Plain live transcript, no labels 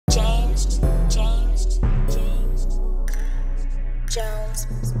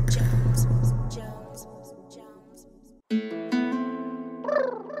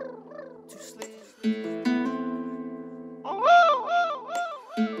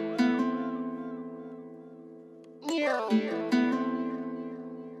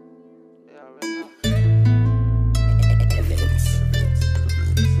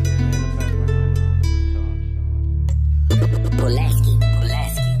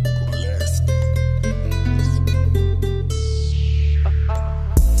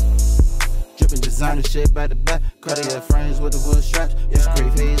Designer shit back to back, Cartier frames with the wood straps. Used to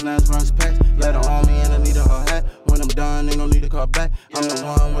create phase, now it's runs packs. Let her on me and I need a hard hat. When I'm done, ain't no need to call back. I'm the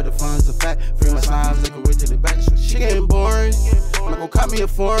one with the funds to fact. Free my slimes, they can wait till they back. She getting boring. I'm gon' cop me a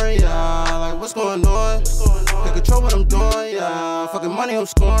foreign, yeah. Like, what's going on? Can't control what I'm doing, yeah. Fucking money I'm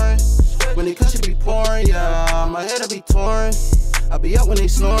scoring. When they cut, she be pouring, yeah. My head'll be torn. I be up when they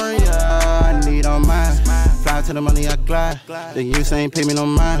snoring, yeah. I need all mine. Fly to the money, I glide. The youths ain't pay me no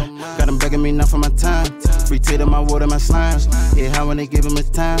mind. Got them begging me now for my time. Free tater, my water, my slimes. Yeah, how when they give him his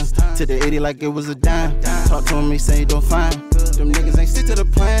time. To the 80 like it was a dime. Talk to him, he say he don't find. Them niggas ain't stick to the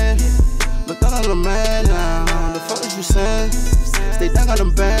plan. Look down on the man now. The fuck is you saying? Stay down on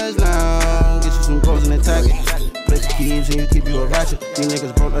them bands now. Get you some goals and attack it. Play the keys and you keep you a ratchet. These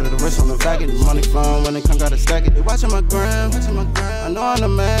niggas broke out of the wrist on the back. The money flowing when they come, gotta stack it. They watching my gram. I know I'm the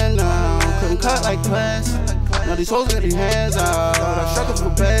man now. Couldn't cut like class. Now these hoes got their hands out. I struggle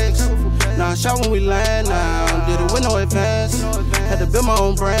for bags. Now I shot when we land now. Did it with no advance. Had to build my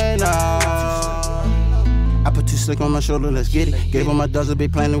own brand now. I put 2Slick on my shoulder, let's get it. Gave all my dogs a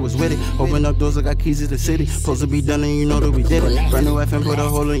big plan, it was with it. Open up doors, I got keys to the city. Supposed to be done and you know that we did it. Brand new FM, put a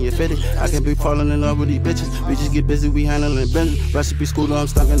hole in your fitted. I can be falling in love with these bitches. We just get busy, we handling business. Recipe school, I'm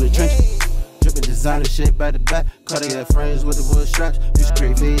stuck in the trenches. Drippin' designer shit back to back. Cartier frames with the wood straps. Used to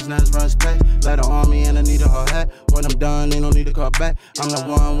create phase, now it's runs packs. Let her on me and I need a hard hat. When I'm done, ain't no need to call back. I'm the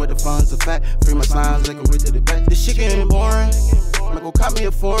one with the funds to fact. Free my slimes, they can wait till they back. This shit getting boring. I'm gon' cop me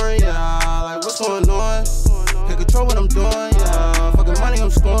a foreign, yeah. Like, what's going on? Can't control what I'm doing, yeah. Fucking money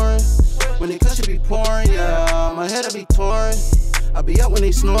I'm scoring. When they cut, she be pouring, yeah. My head'll be torn. I be up when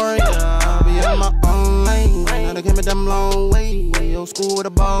they snoring, yeah. I be on my own lane. Now they came a damn long way. Old school with a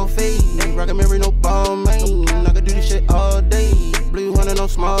ball fade. Rockin' Mary, no ball, man. I can do this shit all day. Blue hunter, no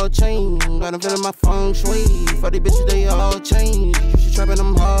small chain. Got them feeling my feng shui. For these bitches, they all change. She trapping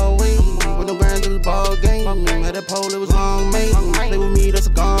them hallways. With them grand, it was ball game. Had that pole, it was long made. Play with me, that's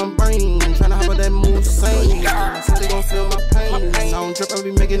a gone brain. Tryna hop on that move, same. I said they gon' feel my pain. I don't trip, I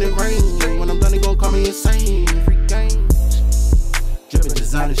be making it rain. When I'm done, they gon' call me insane. Free game. Drippin'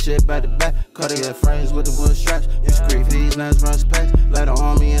 designer shit back to back. Cartier frames with the wood straps. Used to create phase, now it's runs packs. Let her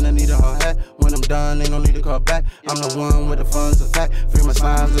on me and I need a hard hat. When I'm done, ain't no need to call back. I'm the one with the funds to fact. Free my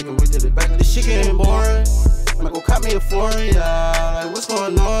slimes, they can wait till they back. This shit getting boring. I'm gon' cop me a foreign, yeah. Like, what's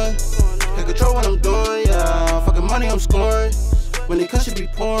going on? Can't control what I'm doing, yeah. Fucking money I'm scoring. When they cut, she be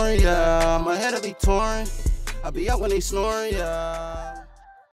pouring, yeah. My head'll be torn. I be out when they snoring, yeah.